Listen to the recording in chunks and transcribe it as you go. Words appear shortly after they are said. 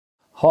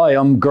Hi,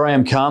 I'm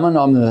Graham Carman.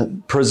 I'm the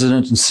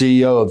President and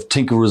CEO of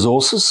Tinker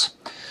Resources.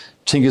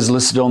 Tinker is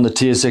listed on the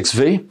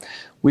TSXV.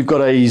 We've got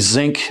a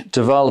zinc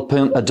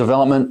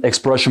development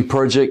exploration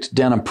project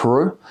down in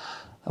Peru.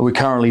 We're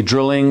currently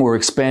drilling, we're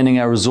expanding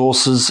our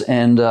resources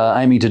and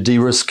aiming to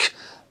de-risk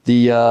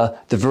the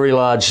very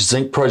large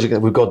zinc project that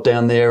we've got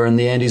down there in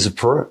the Andes of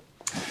Peru.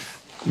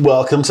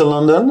 Welcome to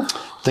London.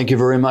 Thank you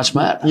very much,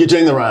 Matt. You're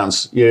doing the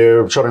rounds.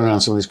 You're trotting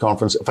around some of these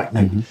conferences. In fact,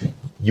 no,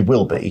 you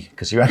will be,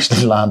 because you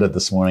actually landed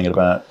this morning at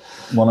about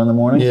 1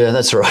 a.m. Yeah,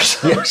 that's right.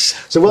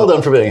 Yes. So well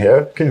done for being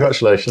here.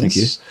 Congratulations. Thank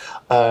you.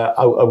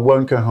 I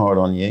won't go hard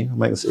on you. I'll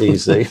make this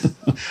easy.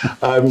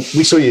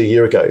 We saw you a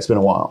year ago. It's been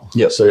a while.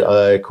 Yep.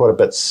 So quite a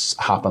bit's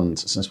happened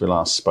since we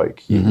last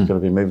spoke. You've got to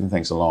be moving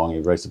things along.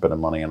 You've raised a bit of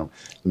money, and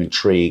I'm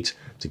intrigued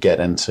to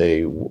get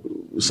into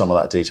some of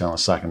that detail in a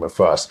second. But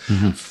first,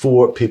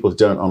 for people who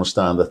don't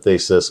understand the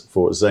thesis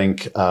for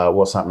zinc,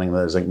 what's happening in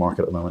the zinc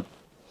market at the moment?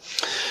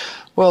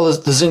 Well,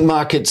 the zinc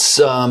market's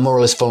more or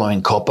less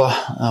following copper.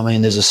 I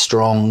mean, there's a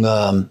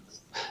strong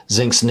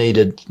zinc's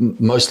needed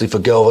mostly for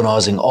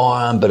galvanizing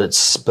iron, but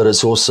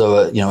it's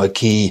also a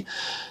key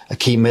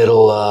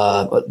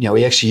metal.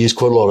 We actually use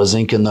quite a lot of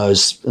zinc in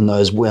those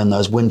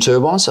wind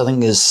turbines. I think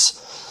there's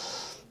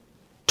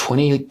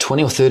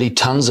 20 or 30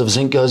 tons of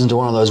zinc goes into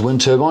one of those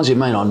wind turbines. You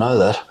may not know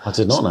that. I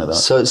did not know that.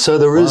 So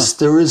there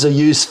is a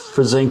use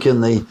for zinc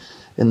in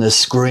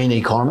this green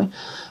economy.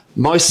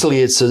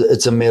 Mostly it's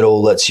a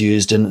metal that's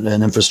used in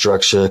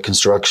infrastructure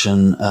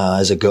construction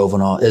as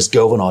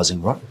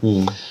galvanizing, right?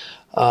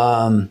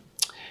 The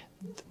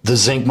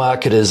zinc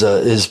market is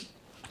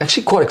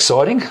actually quite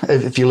exciting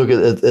if you look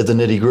at the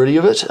nitty gritty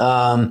of it.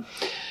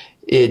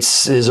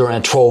 There's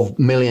around 12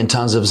 million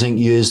tons of zinc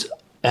used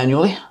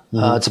annually.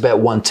 It's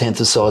about 1/10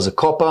 the size of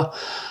copper.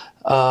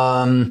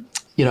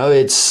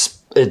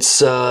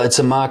 It's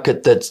a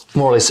market that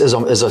more or less,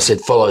 as I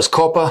said, follows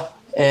copper,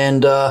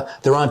 and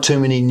there aren't too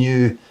many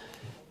new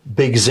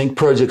big zinc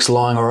projects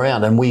lying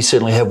around, and we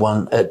certainly have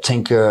one at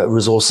Tinker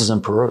Resources in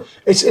Peru.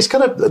 It's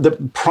kind of the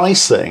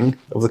pricing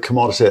of the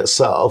commodity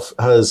itself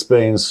has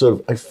been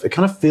it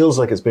kind of feels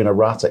like it's been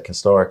erratic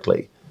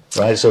historically,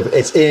 right? So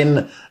it's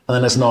in and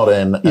then it's not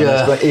in. And you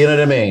know what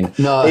I mean?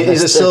 No,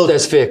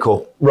 that's fair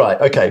call. Right,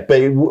 okay.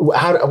 But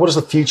what does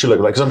the future look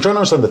like? Because I'm trying to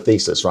understand the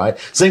thesis, right?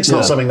 Zinc's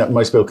not something that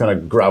most people kind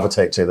of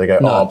gravitate to. They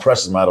go,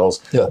 precious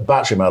metals,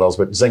 battery metals,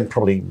 but zinc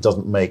probably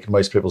doesn't make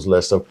most people's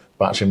list of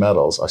battery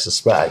metals, I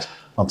suspect,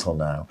 until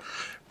now,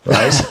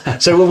 right?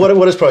 So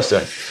what is price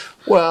doing?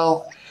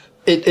 Well,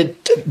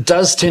 it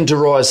does tend to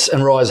rise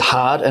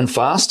hard and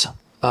fast.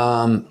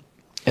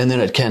 And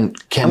then it can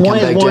come back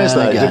down. Why is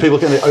that? Again. Do people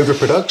get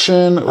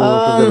overproduction, or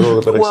people get a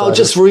little bit excited? Well,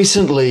 just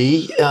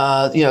recently,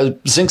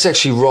 zinc's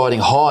actually riding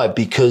high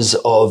because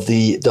of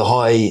the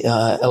high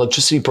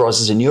electricity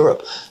prices in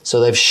Europe.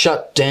 So they've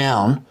shut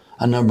down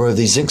a number of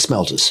these zinc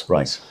smelters.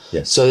 Right.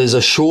 Yes. So there's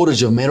a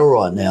shortage of metal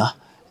right now,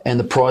 and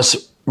the price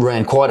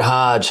ran quite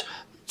hard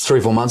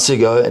 3-4 months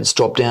ago. It's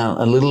dropped down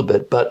a little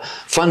bit, but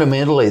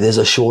fundamentally, there's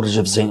a shortage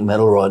of zinc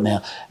metal right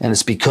now, and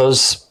it's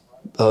because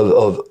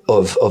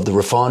of the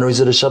refineries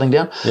that are shutting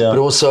down, but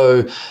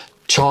also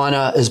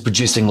China is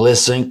producing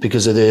less zinc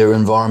because of their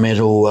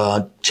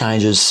environmental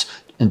changes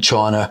in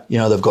China.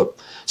 They've got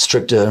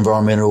stricter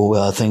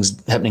environmental things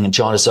happening in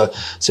China, so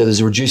there's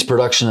a reduced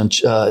production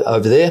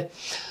over there.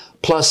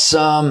 Plus,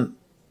 so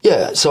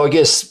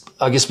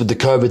I guess with the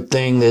COVID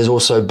thing, there's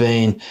also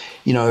been,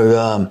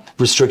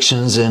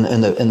 restrictions in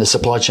the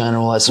supply chain and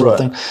all that sort of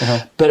thing.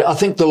 But I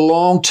think the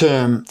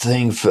long-term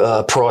thing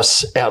for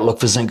price outlook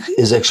for zinc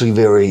is actually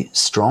very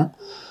strong.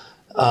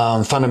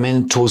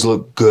 Fundamentals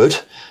look good.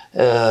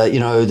 There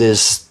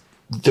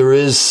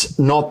is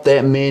not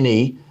that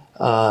many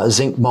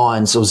zinc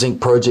mines or zinc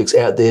projects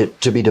out there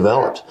to be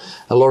developed.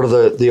 A lot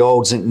of the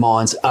old zinc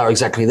mines are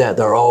exactly that.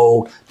 They're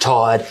old,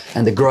 tired,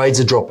 and the grades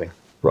are dropping.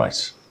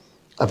 Right.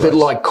 A bit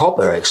like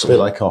copper, actually. A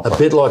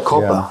bit like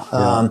copper.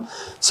 Yeah.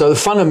 So the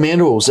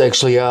fundamentals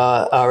actually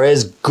are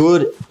as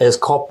good as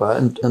copper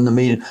in the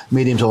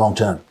medium to long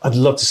term. I'd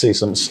love to see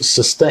some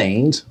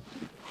sustained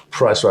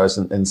price rise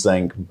in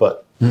zinc,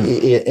 but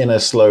in a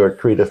slower,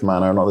 accretive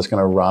manner, not this kind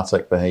of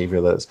erratic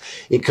behaviour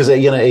because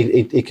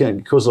it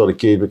can cause a lot of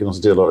good, but it can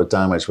also do a lot of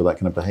damage with that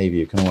kind of behaviour.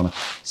 You kind of want to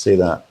see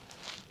that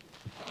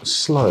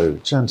slow,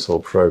 gentle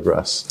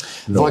progress.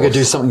 If I could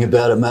do something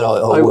about it, Matt,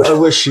 I would. I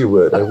wish you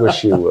would. I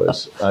wish you would.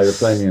 I would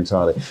blame you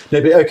entirely.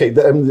 No, but okay,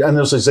 and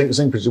also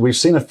zinc. We've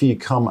seen a few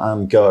come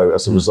and go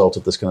as a result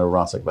of this kind of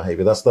erratic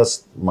behaviour.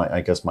 That's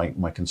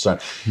my concern.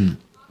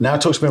 Now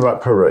talk to me about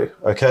Peru.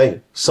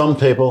 Okay, some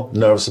people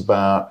nervous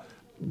about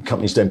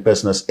companies doing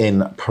business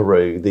in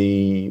Peru.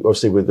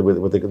 Obviously with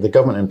the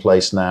government in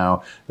place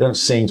now, they don't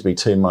seem to be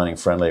too mining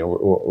friendly,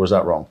 or is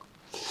that wrong?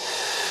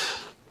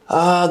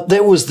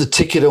 That was the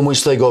ticket on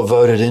which they got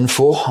voted in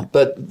for,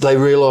 but they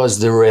realised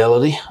the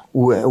reality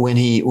when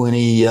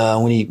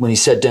he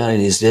sat down at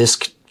his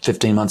desk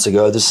 15 months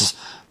ago. This is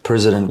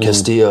President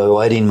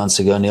Castillo, 18 months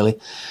ago nearly.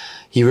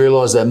 He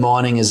realised that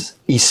mining is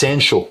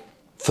essential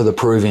for the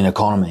Peruvian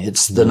economy.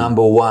 It's the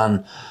number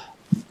one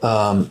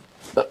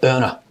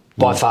earner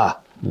by far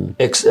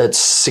It's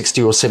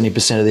 60 or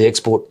 70% of the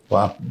export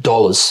Wow.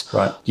 dollars,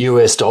 Right.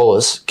 US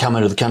dollars, come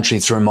into the country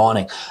through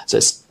mining. So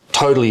it's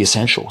totally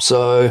essential.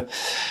 So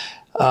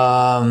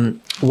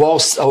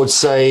whilst I would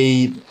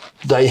say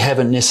they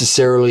haven't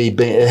necessarily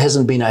been, it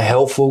hasn't been a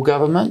helpful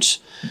government,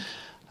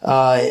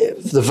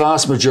 the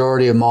vast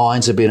majority of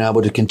mines have been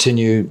able to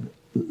continue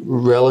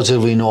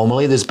relatively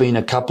normally. There's been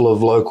a couple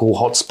of local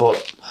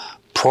hotspot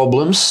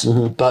problems,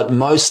 but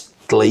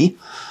mostly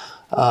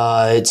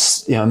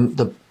it's, you know,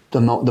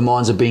 the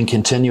mines have been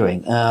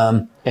continuing,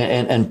 and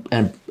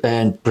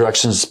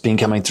production's been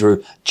coming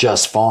through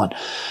just fine.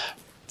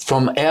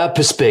 From our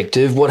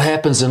perspective, what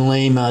happens in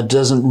Lima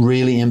doesn't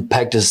really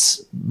impact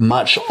us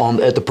much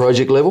at the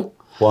project level.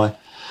 Why?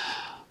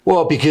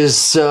 Well,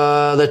 because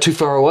they're too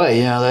far away.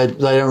 You know,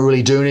 they don't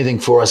really do anything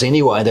for us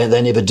anyway.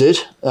 They never did.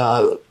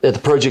 At the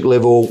project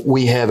level,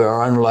 we have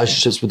our own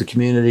relationships with the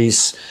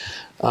communities.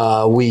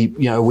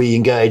 We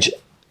engage.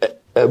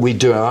 We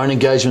do our own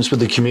engagements with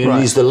the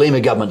communities. Right. The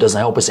Lima government doesn't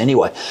help us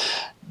anyway.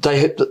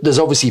 There's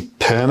obviously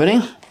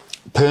permitting.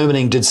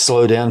 Permitting did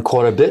slow down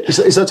quite a bit.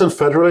 Is that done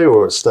federally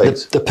or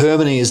state? The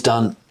permitting is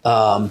done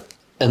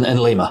in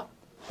Lima.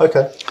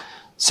 Okay.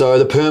 So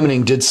the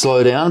permitting did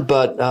slow down,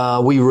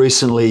 but we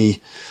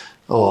recently,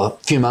 a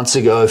few months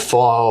ago,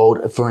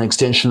 filed for an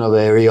extension of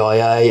our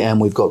EIA,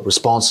 and we've got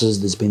responses.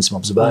 There's been some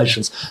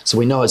observations, so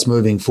we know it's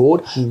moving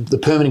forward. The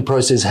permitting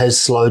process has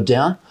slowed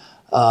down.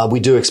 We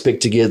do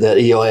expect to get that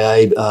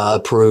EIA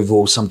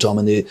approval sometime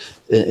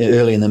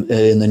early in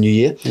the new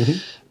year.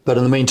 But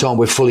in the meantime,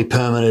 we're fully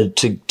permitted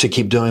to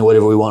keep doing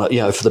whatever we want. You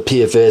know, for the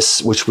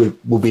PFS, which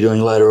we'll be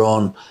doing later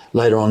on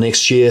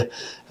next year,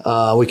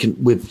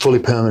 we're fully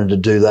permitted to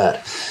do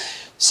that.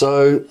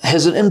 So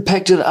has it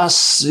impacted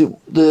us,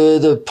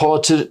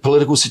 the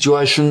political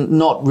situation?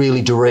 Not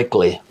really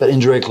directly, but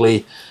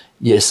indirectly,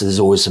 yes, there's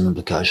always some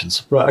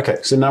implications. Right,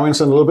 okay. So now we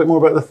understand a little bit more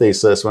about the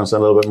thesis. We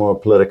understand a little bit more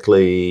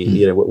politically,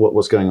 you know,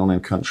 what's going on in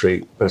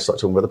country. Better start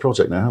talking about the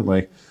project now, haven't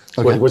we?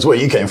 Okay. Which is what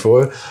you came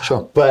for.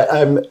 Sure.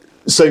 But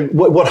so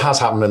what has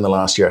happened in the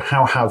last year?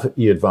 How have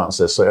you advanced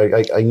this? So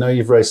I know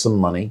you've raised some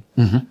money,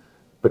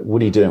 but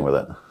what are you doing with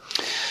it?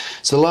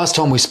 So the last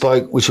time we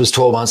spoke, which was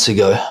 12 months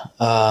ago,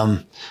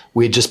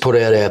 we had just put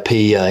out our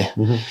PEA.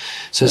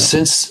 So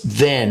since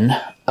then,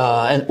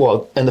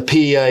 and the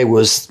PEA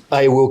was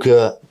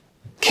Wilca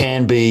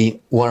can be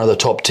one of the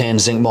top 10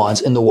 zinc mines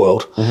in the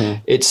world.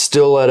 It's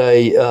still at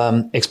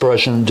a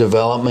exploration and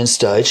development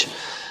stage.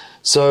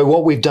 So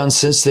what we've done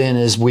since then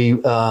is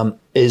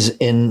is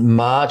in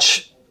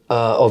March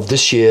of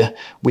this year,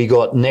 we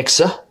got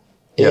Nexa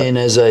in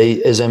as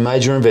a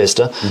major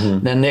investor.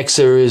 Now,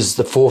 Nexa is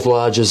the fourth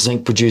largest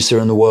zinc producer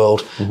in the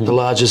world, the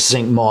largest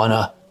zinc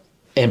miner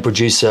and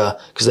producer,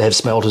 because they have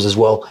smelters as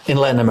well, in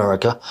Latin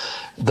America.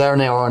 They're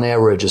now on our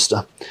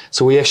register.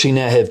 So we actually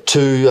now have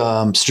two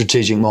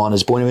strategic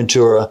miners,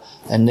 Buenaventura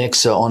and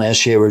Nexa, on our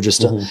share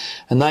register.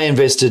 And they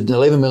invested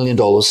 $11 million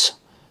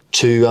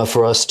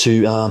for us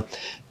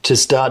to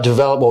start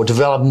develop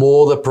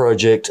more of the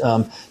project,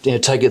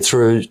 take it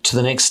through to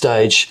the next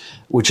stage,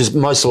 which is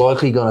most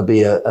likely going to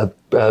be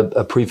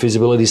a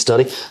pre-feasibility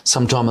study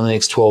sometime in the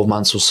next 12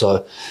 months or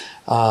so.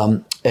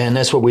 And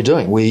that's what we're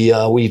doing.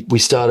 We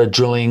started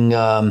drilling,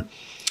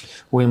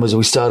 when was it?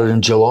 We started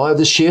in July of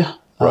this year.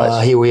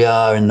 Right. Here we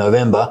are in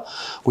November.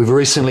 We've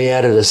recently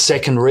added a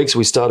second rig. So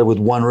we started with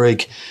one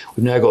rig.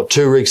 We've now got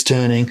two rigs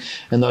turning,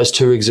 and those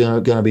two rigs are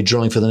going to be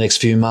drilling for the next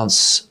few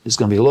months. There's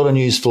going to be a lot of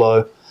news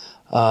flow.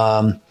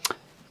 The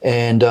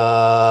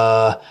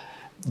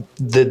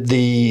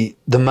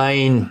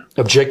main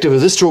objective of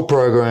this drill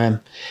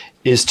program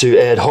is to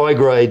add high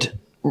grade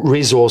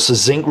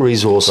resources, zinc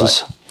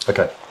resources. Right.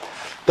 Okay.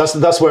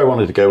 That's where I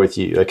wanted to go with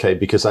you, okay?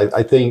 Because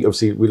I think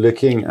obviously we're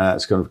looking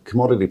at kind of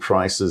commodity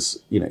prices,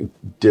 you know,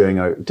 doing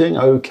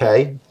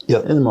okay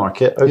in the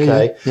market,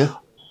 okay.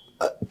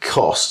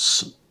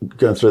 Costs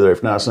going through the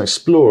roof. Now it's an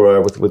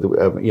explorer with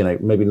you know,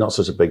 maybe not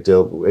such a big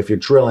deal. If you're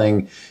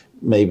drilling,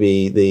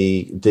 maybe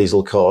the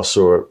diesel costs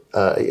or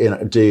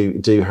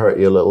do hurt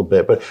you a little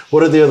bit. But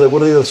what are the other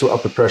sort of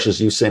upward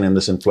pressures you've seen in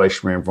this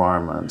inflationary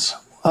environment?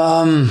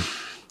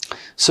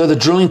 So the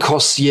drilling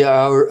costs,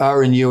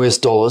 are in US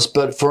dollars,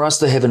 but for us,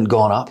 they haven't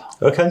gone up.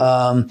 Okay.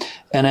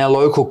 And our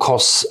local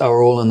costs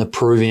are all in the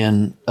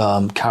Peruvian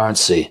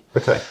currency.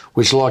 Okay.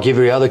 Which, like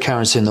every other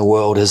currency in the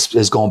world,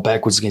 has gone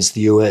backwards against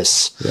the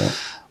US. Yeah.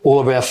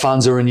 All of our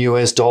funds are in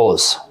US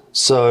dollars.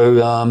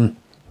 So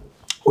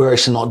we're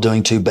actually not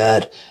doing too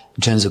bad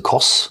in terms of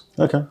costs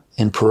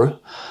in Peru.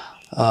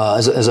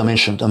 As I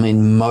mentioned, I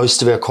mean,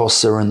 most of our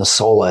costs are in the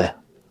sol,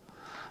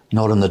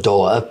 not in the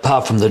dollar,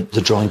 apart from the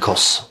drilling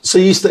costs. So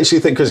you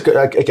think, because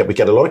again, we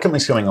get a lot of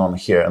companies coming on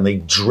here and they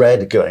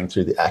dread going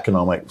through the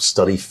economic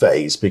study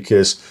phase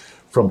because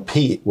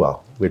we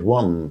had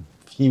one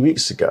a few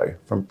weeks ago,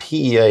 from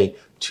PEA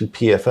to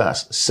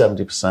PFS,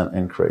 70%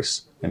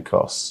 increase in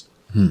costs,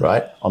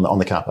 right, on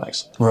the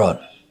CapEx. Right.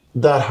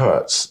 That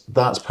hurts.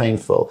 That's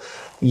painful.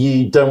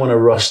 You don't want to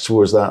rush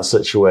towards that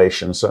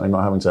situation, certainly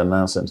not having to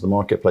announce it into the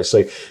marketplace.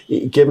 So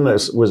given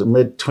that it was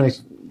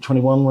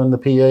 21 when the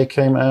PEA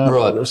came out.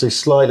 Right. It was a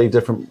slightly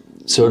different.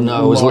 So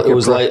no, it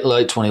was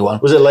late 21.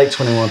 Was it late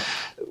 21?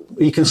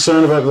 Are you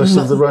concerned about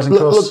the rising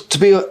costs? Look,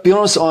 to be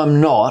honest, I'm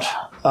not.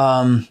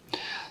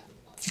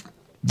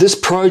 This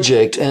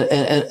project,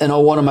 and I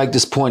want to make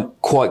this point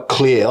quite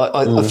clear,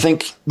 I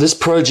think this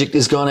project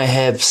is going to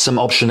have some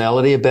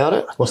optionality about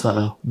it. What's that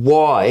mean?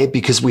 Why?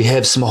 Because we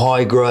have some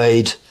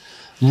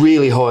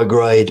really high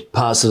grade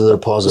parts of the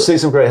deposit. I've seen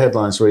some great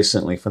headlines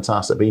recently,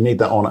 fantastic, but you need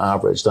that on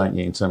average, don't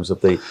you, in terms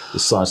of the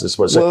size of this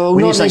deposit? Well,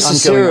 not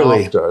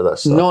necessarily.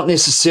 Not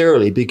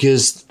necessarily,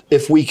 because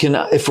if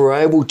we're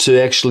able to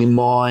actually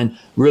mine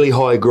really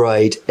high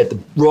grade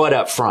right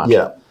up front.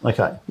 Yeah.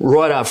 Okay.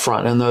 Right up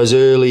front in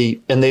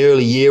the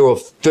early year or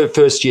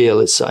first year,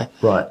 let's say.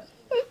 Right.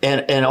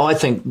 And I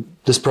think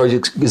this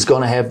project is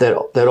going to have that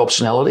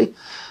optionality.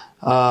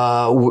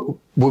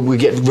 We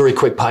get very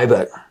quick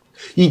payback.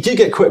 You do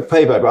get quick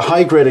payback, but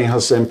high grading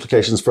has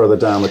implications further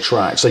down the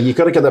track. So you've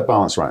got to get that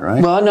balance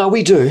right? Well, no,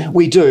 we do.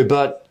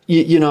 But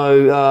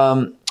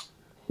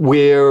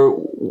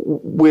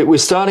we're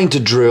starting to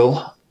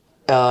drill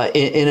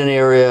in an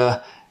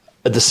area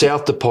at the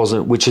South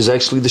deposit, which is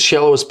actually the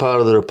shallowest part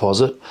of the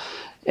deposit.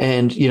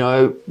 And,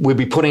 we'll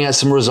be putting out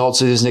some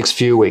results in these next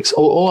few weeks.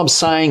 All I'm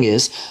saying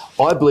is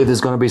I believe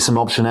there's going to be some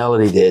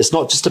optionality there. It's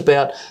not just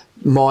about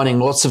mining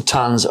lots of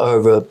tons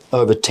over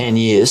 10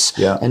 years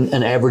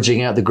and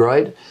averaging out the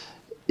grade.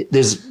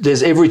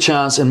 There's every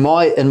chance in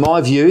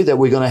my view that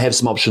we're going to have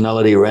some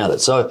optionality around it.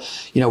 So,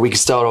 we can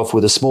start off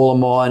with a smaller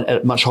mine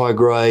at much higher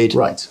grade.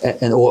 Right.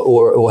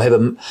 Or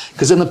have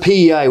because in the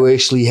PEA we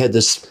actually had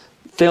this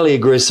fairly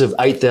aggressive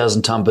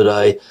 8,000 tonne per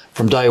day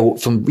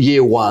from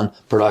year one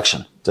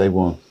production. Day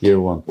one, year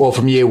one. Well,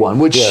 from year one,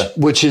 which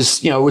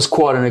is was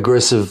quite an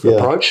aggressive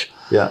approach.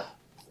 Yeah.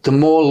 The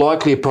more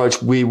likely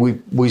approach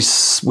we're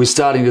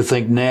starting to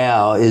think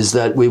now is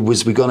that we're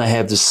going to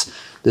have this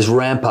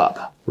ramp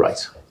up. Right.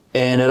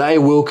 And at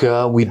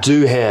Awilka we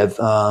do have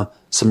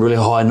some really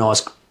high,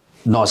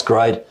 nice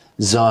grade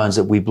zones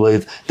that we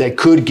believe that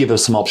could give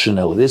us some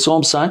optionality. That's all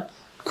I'm saying.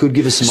 Could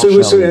give us some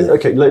optionality.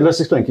 Okay, let's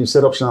explain. You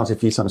said optionality a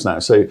few times now.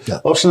 So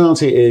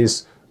optionality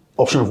is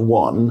option of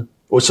one,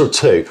 or sort of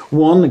two.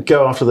 One,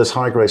 go after this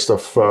high grade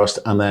stuff first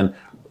and then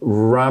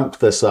ramp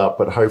this up,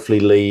 but hopefully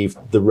leave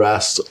the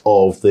rest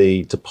of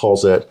the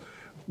deposit.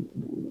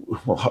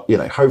 Well,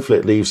 hopefully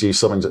it leaves you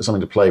something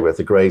to play with.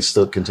 The grades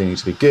still continue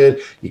to be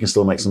good. You can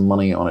still make some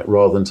money on it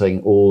rather than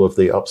taking all of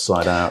the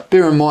upside out.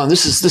 Bear in mind,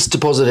 this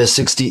deposit has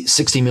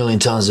 60 million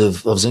tonnes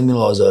of zinc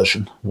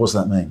mineralisation. What does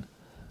that mean?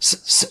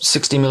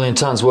 60 million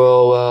tonnes.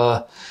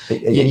 Well,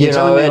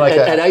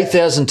 at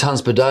 8,000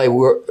 tonnes per day,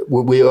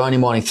 we're only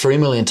mining 3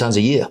 million tonnes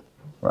a year.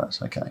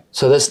 Right, okay.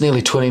 So that's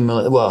nearly 20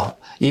 million. Well,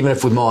 even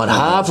if we mine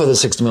half of the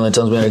 60 million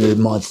tonnes, we're only going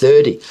to mine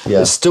 30.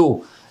 Yeah. It's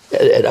still,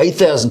 at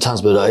 8,000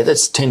 tonnes per day,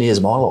 that's 10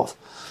 years mine life.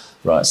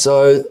 Right.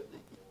 So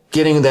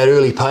getting that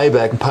early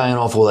payback and paying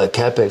off all that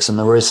capex and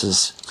the rest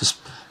is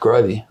just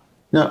gravy.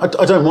 No,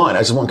 I don't mind.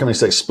 I just want companies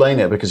to explain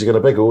it because you've got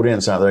a big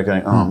audience out there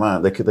going, oh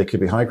man, they could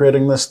be high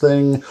grading this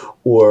thing,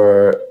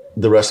 or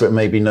the rest of it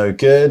may be no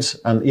good.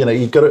 And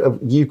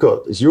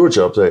it's your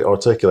job to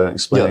articulate and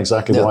explain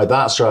exactly why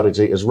that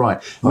strategy is right.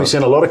 And we've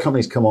seen a lot of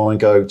companies come on and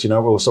go,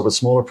 we'll start with a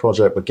smaller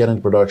project, but get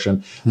into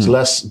production. It's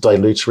less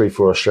dilutory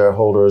for our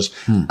shareholders,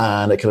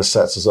 and it kind of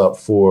sets us up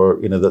for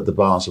the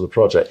balance of the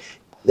project.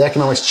 The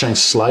economics change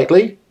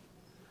slightly,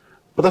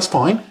 but that's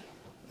fine.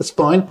 That's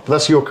fine. But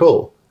that's your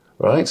call.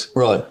 Right.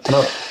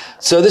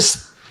 So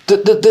this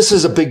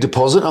is a big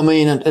deposit. I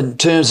mean, in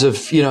terms of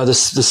the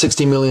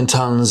 60 million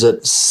tonnes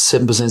at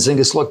 7% zinc,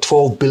 it's like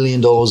 $12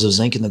 billion of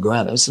zinc in the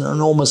ground. It's an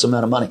enormous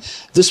amount of money.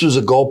 If this was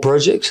a gold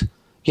project,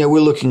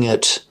 we're looking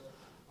at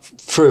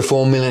 3 or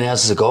 4 million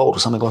ounces of gold or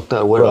something like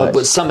that.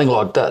 But something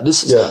like that.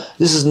 This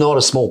is not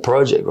a small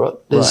project, right?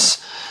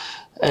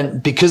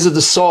 And because of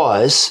the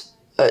size,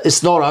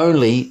 it's not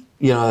only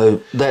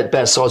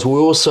that size. We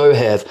also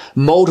have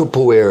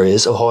multiple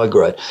areas of high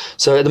grade.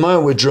 So at the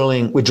moment we're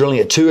drilling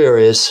at two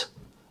areas,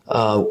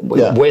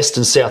 west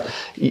and south.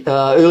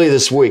 Earlier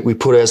this week we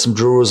put out some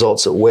drill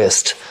results at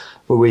west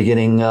where we're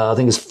getting I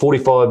think it's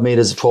 45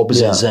 metres of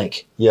 12%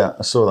 zinc. Yeah,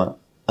 I saw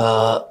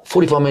that.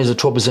 45 metres of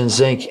 12%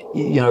 zinc,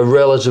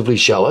 relatively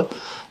shallow,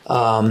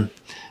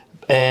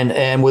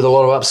 and with a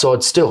lot of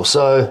upside still.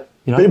 So.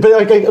 But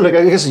I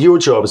guess your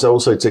job is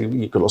also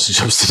you've got lots of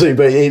jobs to do,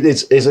 but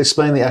it's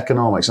explain the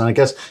economics. And I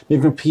guess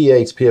maybe from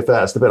PEA to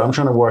PFS, the bit I'm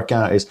trying to work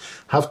out is,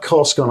 have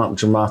costs gone up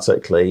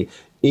dramatically?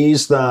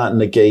 Is that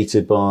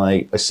negated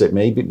by, I say,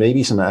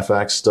 maybe some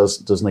FX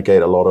does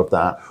negate a lot of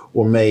that,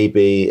 or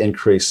maybe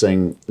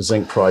increasing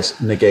zinc price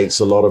negates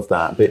a lot of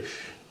that. But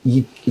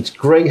it's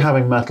great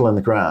having metal in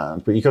the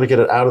ground, but you've got to get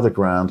it out of the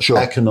ground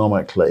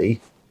economically.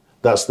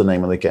 That's the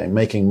name of the game,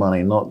 making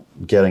money, not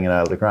getting it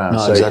out of the ground.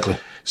 No, exactly.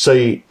 So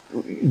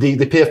the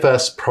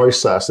PFS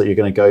process that you're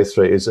going to go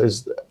through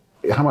is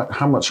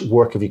how much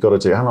work have you got to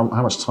do? How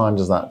much time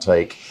does that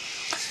take?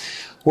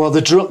 Well, the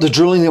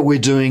drilling that we're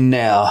doing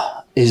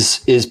now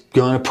is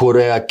going to put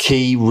our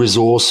key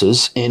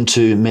resources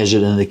into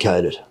measured and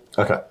indicated.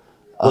 Okay.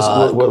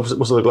 What's it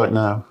look like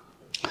now?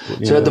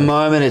 So at the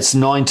moment, it's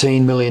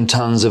 19 million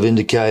tonnes of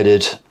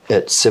indicated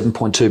at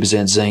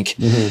 7.2% zinc,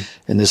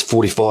 and there's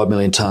 45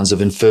 million tonnes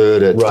of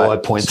inferred at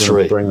 5.3.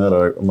 So bring that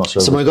out much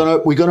over. So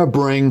we're gonna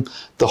bring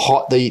the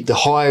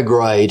higher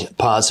grade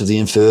parts of the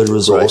inferred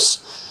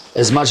resource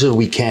as much as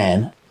we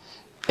can,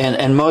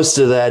 and most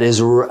of that is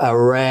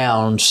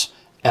around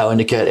our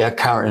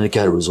current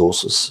indicated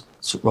resources.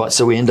 Right,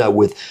 so we end up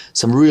with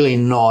some really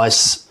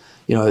nice,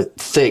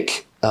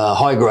 thick,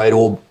 high-grade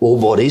ore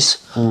bodies.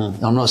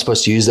 I'm not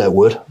supposed to use that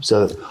word,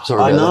 so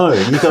sorry. I know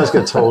you guys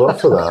get told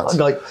off for that. I'm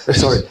like,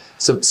 sorry.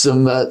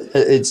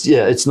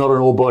 It's not an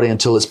ore body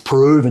until it's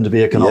proven to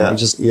be economic.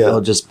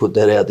 I'll just put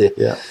that out there.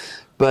 Yeah.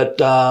 But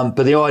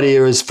the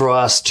idea is for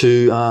us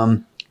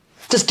to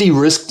just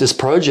de-risk this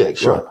project,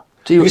 Sure. right?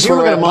 Because you're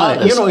not going to mine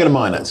it. You're not going to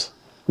mine it.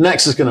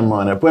 Next is going to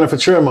mine it.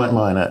 Buenaventura might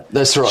mine it.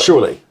 That's right.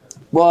 Surely.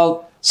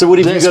 Well. So what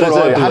have you got to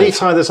do? How do you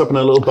tie this up in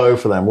a little bow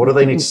for them? What do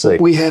they need to see?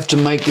 We have to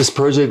make this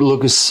project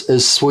look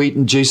as sweet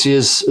and juicy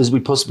as we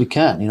possibly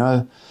can,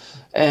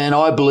 and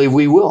I believe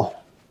we will.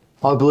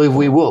 By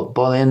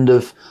the end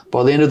of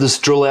this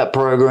drill out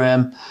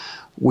program,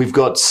 we've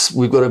got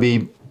to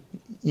be,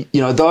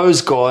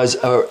 those guys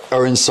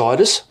are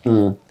insiders.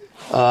 We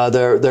have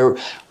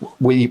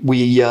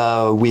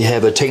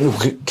a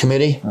technical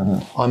committee.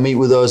 I meet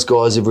with those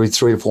guys every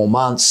 3 to 4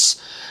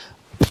 months.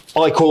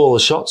 I call all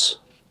the shots,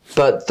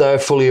 but they're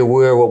fully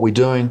aware of what we're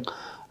doing.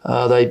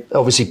 They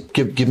obviously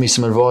give me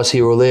some advice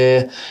here or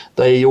there.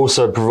 They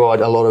also provide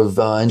a lot of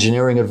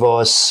engineering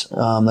advice.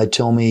 They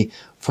tell me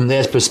from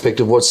their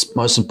perspective what's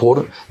most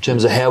important in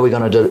terms of how we're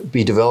going to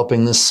be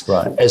developing this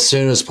as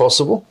soon as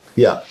possible.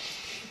 Yeah.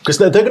 Because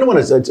they're going to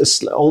want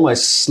a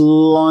almost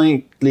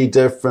slightly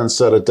different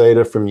set of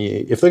data from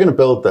you. If they're going to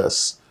build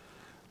this,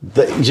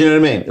 do you know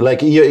what I mean? Like,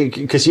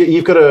 because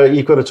you've got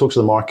to talk to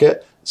the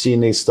market. So you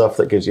need stuff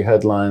that gives you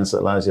headlines,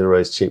 that allows you to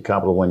raise cheap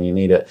capital when you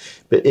need it.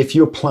 But if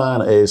your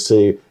plan is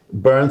to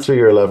burn through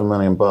your $11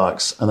 million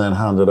and then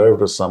hand it over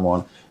to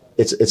someone,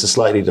 it's a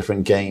slightly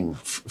different game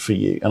for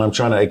you. And I'm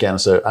trying to, again,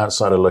 so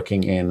outside of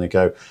looking in and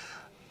go,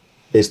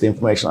 is the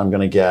information I'm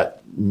going to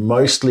get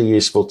mostly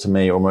useful to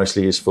me or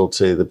mostly useful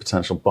to the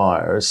potential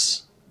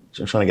buyers?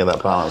 I'm trying to get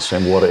that balance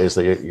between what it is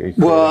that you're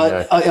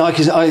well,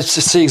 I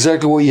see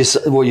exactly what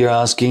you're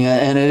asking,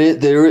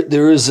 and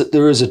there is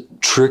a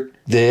trick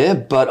there,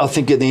 but I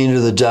think at the end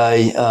of the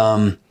day,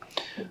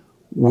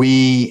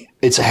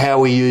 it's how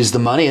we use the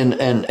money and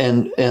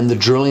the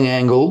drilling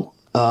angle,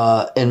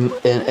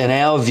 and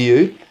our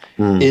view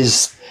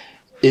is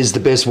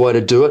the best way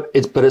to do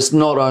it. But it's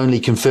not only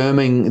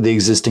confirming the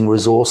existing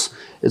resource;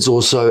 it's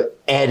also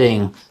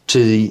adding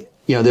to the.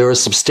 There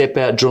is some step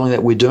out drilling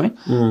that we're doing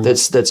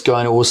that's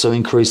going to also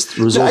increase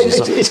the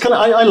resources. It's kind of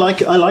I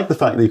like the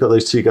fact that you've got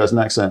those two guys,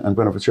 Nexa and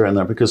Buenaventura, in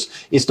there, because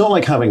it's not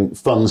like having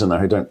funds in there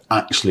who don't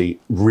actually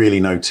really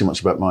know too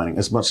much about mining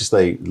as much as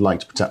they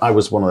like to pretend. I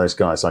was one of those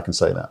guys, I can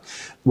say that,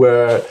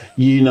 where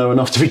you know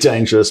enough to be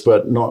dangerous,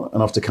 but not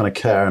enough to kind of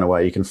care in a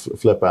way. You can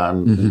flip out,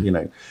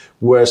 and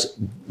whereas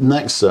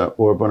Nexa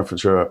or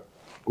Buenaventura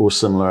or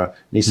similar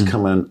needs to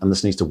come in and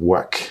this needs to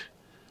work.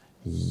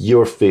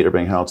 Your feet are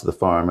being held to the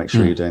fire and make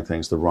sure you're doing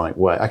things the right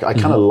way. I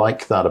kind of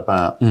like that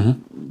about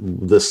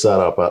this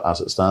setup as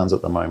it stands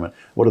at the moment.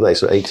 What are they?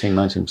 So 18,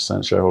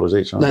 19% shareholders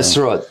each, aren't That's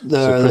they? right.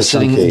 They're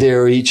sitting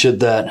there each at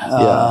that.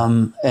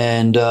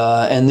 And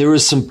there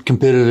is some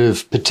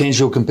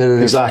potential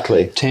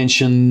competitive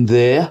tension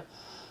there.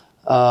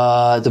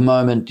 At the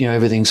moment,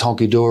 everything's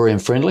honky-dory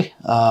and friendly,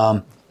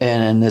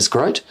 and that's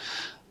great.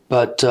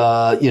 But,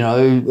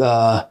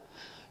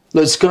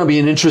 it's going to be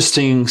an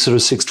interesting sort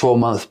of 6-12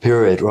 month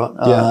period, right?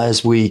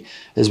 As we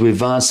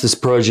advance this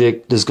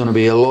project, there's going to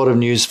be a lot of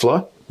news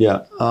flow.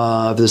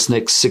 Over this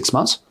next 6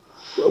 months.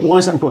 Why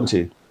is that important to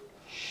you?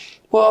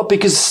 Well,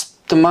 because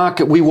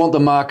we want the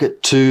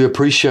market to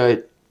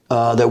appreciate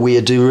that we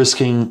are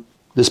de-risking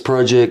this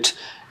project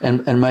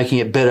and making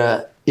it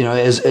better.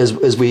 As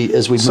we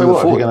move forward. So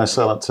what? Are you going to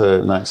sell it to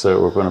Nexa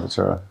or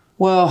Buenaventura?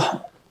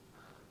 Well,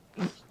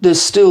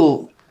 there's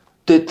still.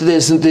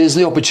 There's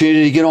the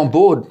opportunity to get on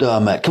board,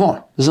 Matt. Come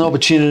on, there's an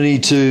opportunity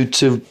to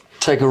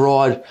take a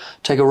ride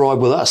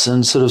with us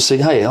and sort of see.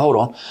 Hey, hold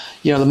on,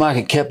 the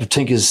market cap of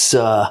Tinker's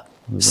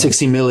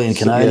 60 million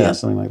Canadian, yeah,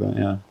 something like that,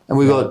 yeah. And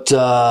we've got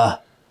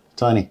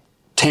tiny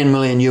 10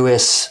 million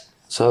US,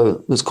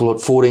 so let's call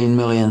it 14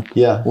 million,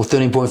 or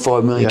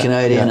 13.5 million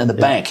Canadian in the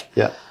bank.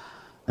 Yeah,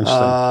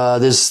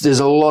 interesting. There's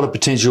a lot of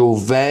potential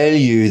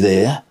value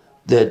there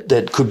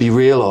that could be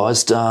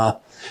realised.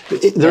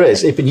 There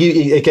is. But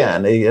you,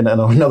 again, and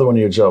another one of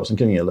your jobs, I'm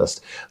giving you a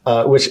list,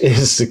 which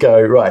is to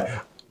go, right,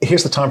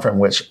 here's the time frame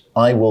which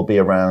I will be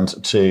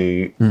around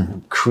to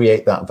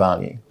create that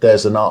value.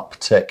 There's an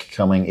uptick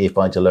coming if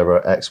I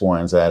deliver X, Y,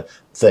 and Z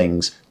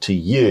things to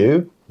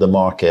you, the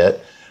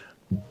market.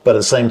 But at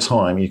the same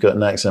time, you've got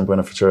Nexa and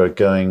Buenaventura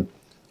going,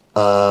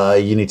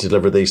 you need to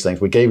deliver these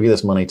things. We gave you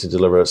this money to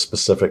deliver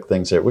specific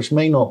things here, which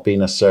may not be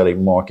necessarily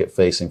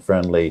market-facing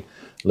friendly,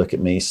 look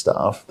at me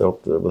stuff.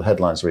 The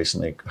headlines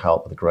recently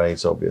help with the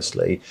grades,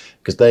 obviously,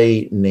 because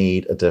they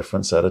need a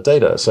different set of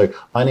data. So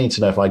I need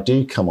to know if I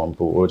do come on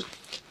board,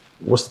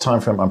 what's the time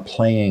frame I'm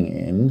playing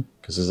in?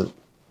 Because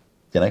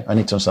I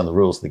need to understand the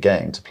rules of the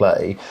game to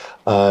play.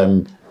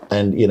 And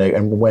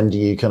when do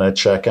you kind of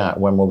check out?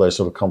 When will those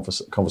sort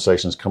of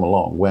conversations come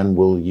along? When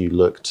will you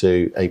look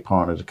to a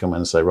partner to come in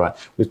and say, right,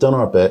 we've done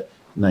our bit,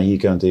 now you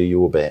go and do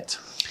your bit?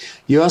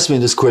 You asked me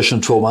this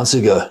question 12 months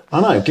ago.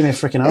 I know, give me a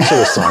freaking answer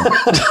this time.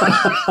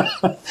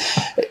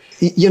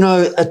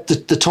 At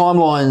the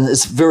timeline,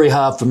 it's very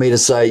hard for me to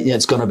say,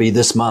 it's going to be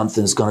this month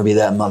and it's going to be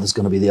that month, it's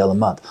going to be the other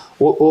month.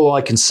 All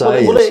I can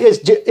say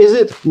is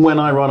it when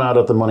I run out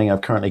of the money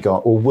I've currently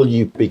got, or will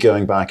you be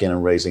going back in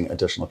and raising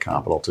additional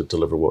capital to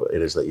deliver what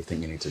it is that you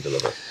think you need to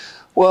deliver?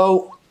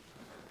 Well,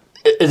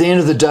 at the end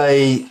of the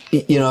day,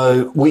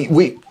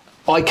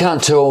 I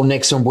can't tell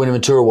Nexa and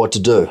Buenaventura what to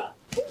do.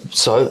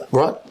 So,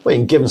 right? Well,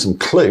 you can give them some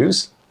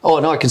clues. Oh,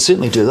 no, I can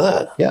certainly do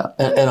that. Yeah.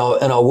 And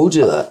I will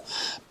do that.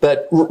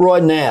 But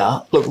right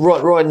now,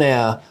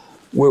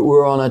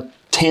 we're on a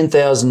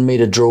 10,000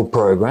 metre drill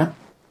program,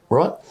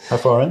 right? How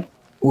far in?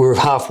 We're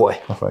halfway.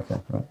 Halfway, okay,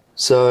 right.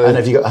 So, and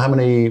have you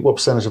got what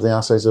percentage of the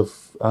assays have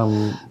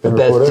been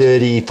about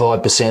recorded?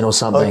 35% or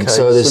something. Okay,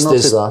 so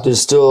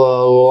there's still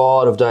a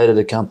lot of data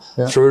to come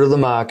through to the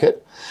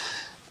market.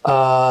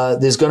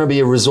 There's going to be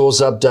a resource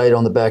update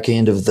on the back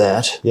end of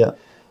that. Yeah.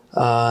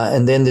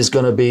 And then there's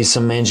going to be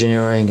some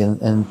engineering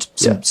and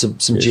some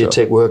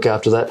geotech work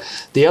after that.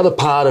 The other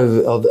part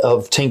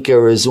of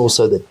Tinker is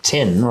also the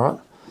tin, right?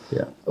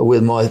 Yeah.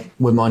 With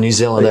my New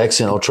Zealand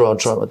accent, I'll try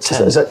with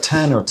tin. Is that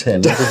 10 or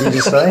 10? What did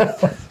you say?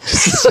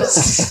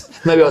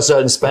 Maybe I said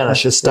it in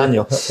Spanish,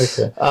 Estaño.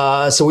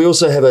 Okay. So we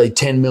also have a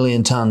 10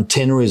 million tonne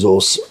tin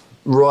resource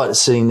right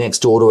sitting next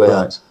door to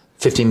our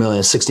 50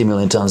 million, 60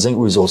 million tonne zinc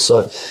resource.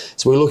 So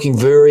we're looking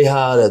very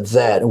hard at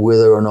that,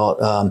 whether or not,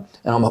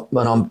 and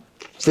I'm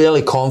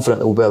fairly confident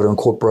that we'll be able to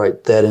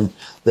incorporate that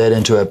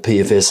into our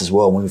PFS as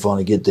well when we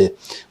finally get there.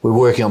 We're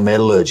working on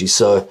metallurgy,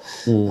 so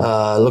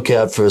look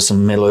out for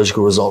some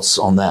metallurgical results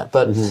on that.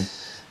 But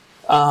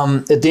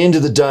at the end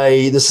of the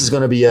day, this is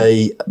going to be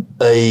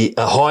a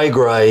high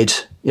grade,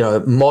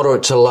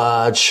 moderate to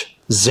large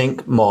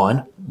zinc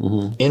mine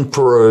in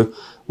Peru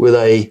with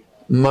a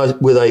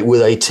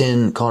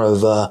tin kind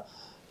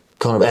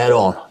of add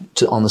on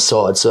on the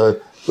side. So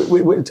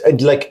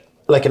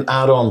like an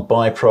add-on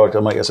byproduct,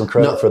 I might get some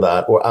credit for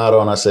that, or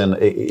add-on as in...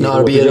 it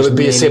would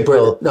be a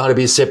separate... No, it'd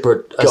be a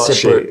separate...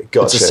 Gotcha.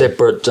 It's a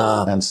separate...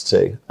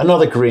 entity.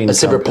 Another green a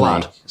separate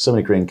company. plant. So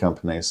many green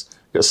companies.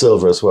 You've got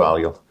silver as well.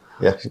 You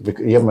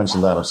haven't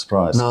mentioned that, I'm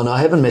surprised. No, I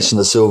haven't mentioned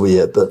the silver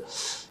yet, but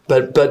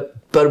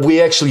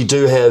we actually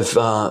do have,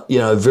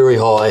 very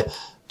high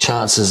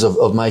chances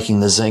of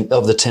making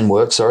the tin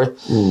work, sorry.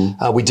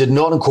 We did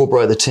not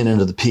incorporate the tin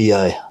into the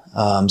PEA.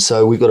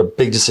 So we've got a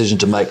big decision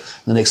to make in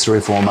the next 3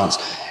 or 4 months.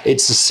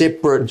 It's a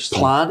separate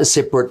plant, a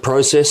separate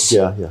process.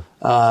 Yeah.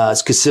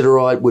 It's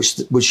cassiterite,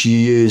 which you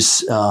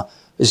use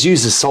is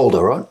used as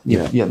solder, right?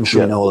 I'm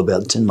sure you know all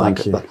about the tin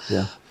market.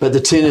 But the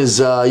tin is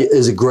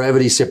a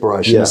gravity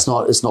separation. Yeah. It's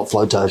not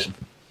flotation.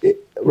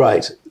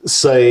 Right.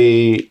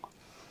 So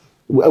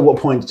at what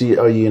point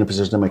are you in a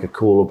position to make a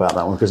call about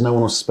that one? Because no one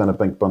wants to spend a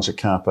big bunch of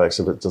capex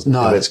if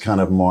it's kind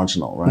of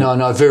marginal, right?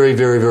 No, very,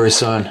 very, very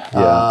soon.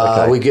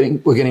 Okay.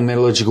 We're getting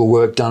metallurgical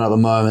work done at the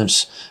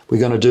moment. We're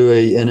going to do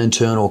an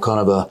internal kind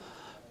of a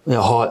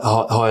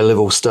high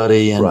level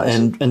study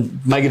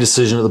and make a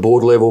decision at the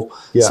board level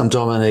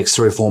sometime in the next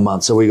 3 or 4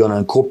 months. So we're going to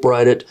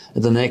incorporate it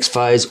in the next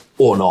phase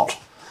or not.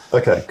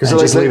 Okay. And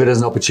just leave it as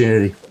an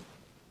opportunity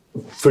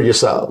for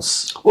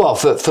yourselves. Well,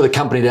 for the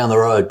company down the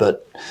road,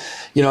 but.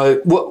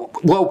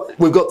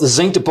 We've got the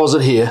zinc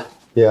deposit here,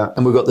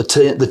 and we've got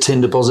the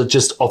tin deposit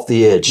just off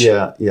the edge.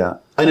 Yeah.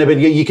 I know, but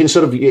you can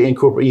sort of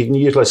incorporate. You can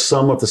utilize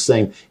some of the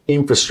same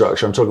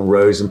infrastructure. I'm talking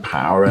roads and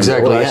power, and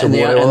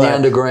the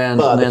underground.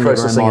 But the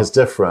processing is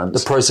different. The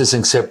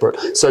processing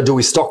separate. So, do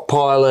we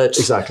stockpile it?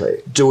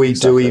 Exactly. Do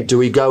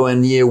we go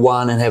in year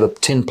one and have a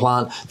tin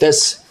plant?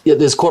 There's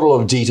quite a lot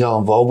of detail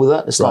involved with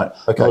that. It's not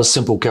a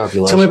simple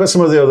calculation. Tell me about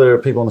some of the other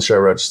people on the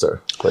share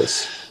register,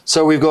 please.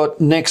 So we've got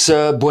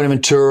Nexa,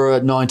 Buenaventura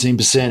at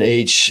 19%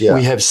 each. Yeah.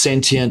 We have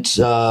Sentient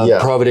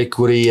private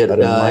equity at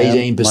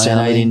 18%,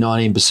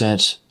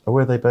 19%.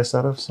 Where are they based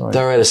out of? Sorry.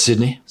 They're out of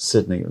Sydney.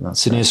 Sydney,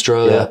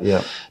 Australia.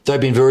 Yeah. They've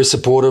been very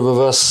supportive of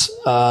us.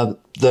 How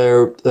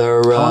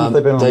long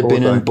have they've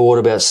been on board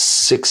about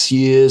 6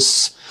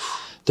 years.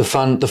 The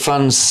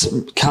fund's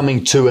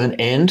coming to an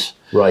end.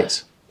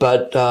 Right.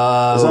 But is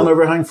that an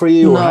overhang for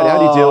you? No. Or how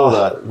do you deal with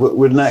that?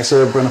 Would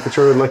Nexa,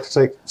 Buenaventura like to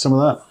take some of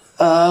that?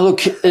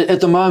 Look, at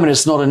the moment,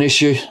 it's not an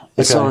issue.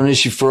 It's not an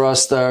issue for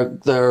us.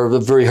 They're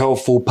very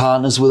helpful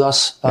partners with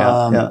us.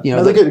 They're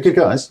good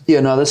guys. Yeah,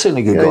 no, they're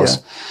certainly good guys.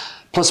 Yeah.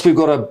 Plus, we've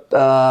got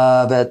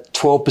about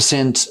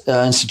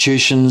 12%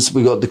 institutions.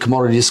 We've got the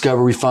Commodity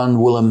Discovery Fund,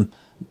 Willem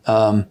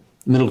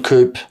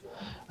Middlecoop,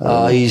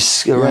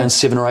 He's around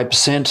 7 or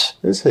 8%.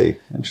 Is he?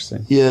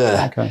 Interesting.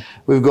 Yeah. Okay.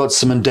 We've got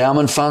some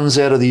endowment funds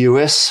out of the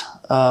US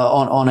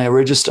on our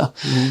register.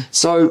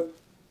 So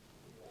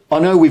I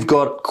know we've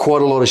got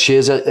quite a lot of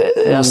shares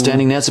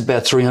outstanding now. It's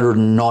about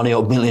 390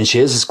 odd million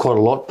shares. It's quite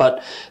a lot,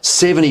 but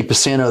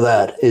 70% of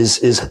that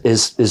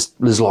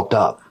is locked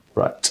up.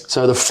 Right.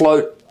 So the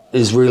float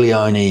is really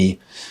only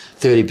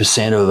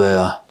 30% of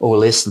our, or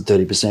less than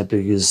 30%,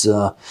 because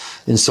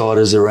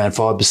insiders are around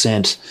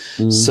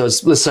 5%. So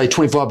let's say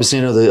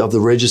 25% of the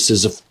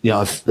registers,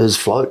 is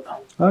float.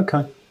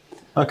 Okay.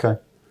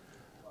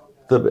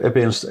 It'd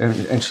be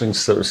interesting to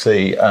sort of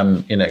see.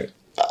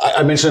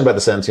 I mentioned about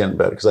the sentient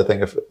bit because I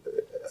think if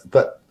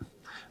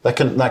that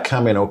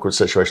can be an awkward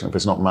situation if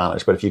it's not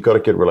managed. But if you've got a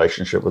good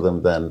relationship with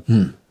them,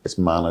 then it's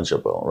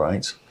manageable,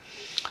 right?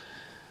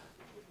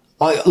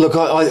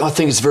 I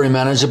think it's very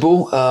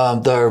manageable.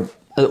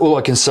 All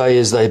I can say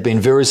is they've been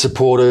very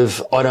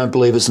supportive. I don't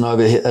believe it's an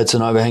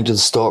overhang to the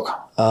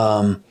stock.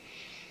 And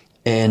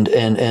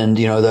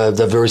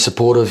they're very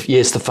supportive.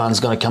 Yes, the fund's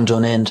going to come to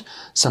an end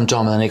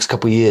sometime in the next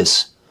couple of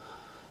years.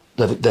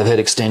 They've had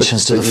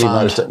extensions to the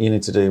fund. You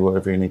need to do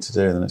whatever you need to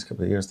do in the next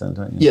couple of years, then,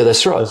 don't you? Yeah,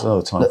 that's right. There's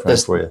another time frame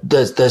for you.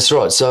 That's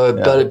right. So,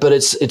 but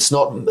it's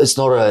not an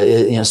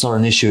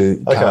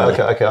issue.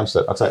 Okay.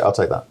 Understood. I'll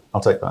take that.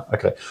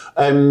 Okay.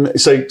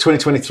 So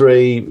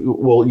 2023.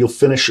 Well, you'll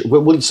finish.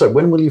 When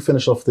will you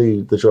finish off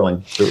the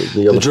drilling?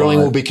 The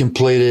drilling will be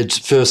completed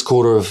first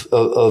quarter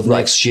of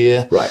next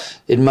year. Right.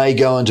 It may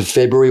go into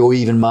February or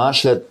even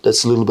March.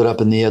 That's a little bit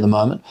up in the air at the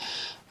moment.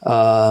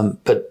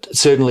 But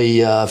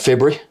certainly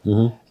February.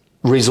 Mm-hmm.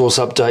 Resource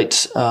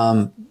update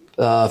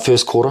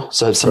first quarter,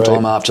 so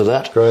sometime after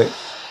that. Great.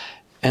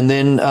 And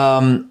then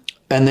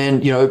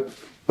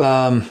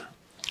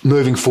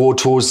moving forward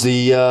towards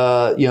the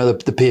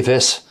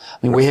PFS. I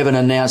mean, we haven't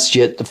announced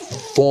yet the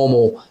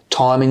formal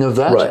timing of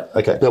that. Right.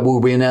 Okay. But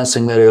we'll be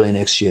announcing that early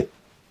next year.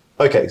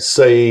 Okay.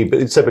 So,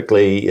 but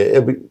typically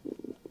it'll be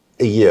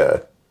a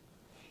year.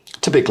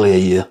 Typically a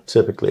year.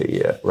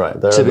 Right.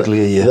 Typically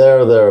a year. There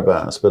or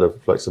thereabouts, a bit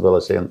of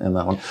flexibility in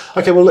that one.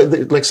 Okay, well,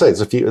 like I say, there's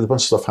a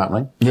bunch of stuff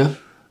happening. Yeah.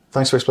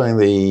 Thanks for explaining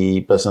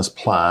the business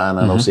plan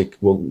and obviously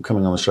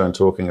coming on the show and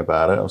talking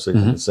about it.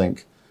 Obviously,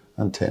 zinc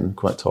and tin,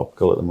 quite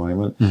topical at the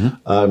moment.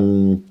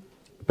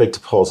 Big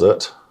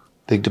deposit.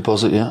 Big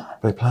deposit, yeah.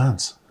 Big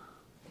plans.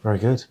 Very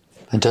good.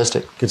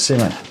 Fantastic. Good to see you,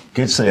 mate.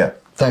 Good to see you.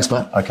 Thanks,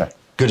 mate. Okay.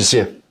 Good to see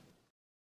you.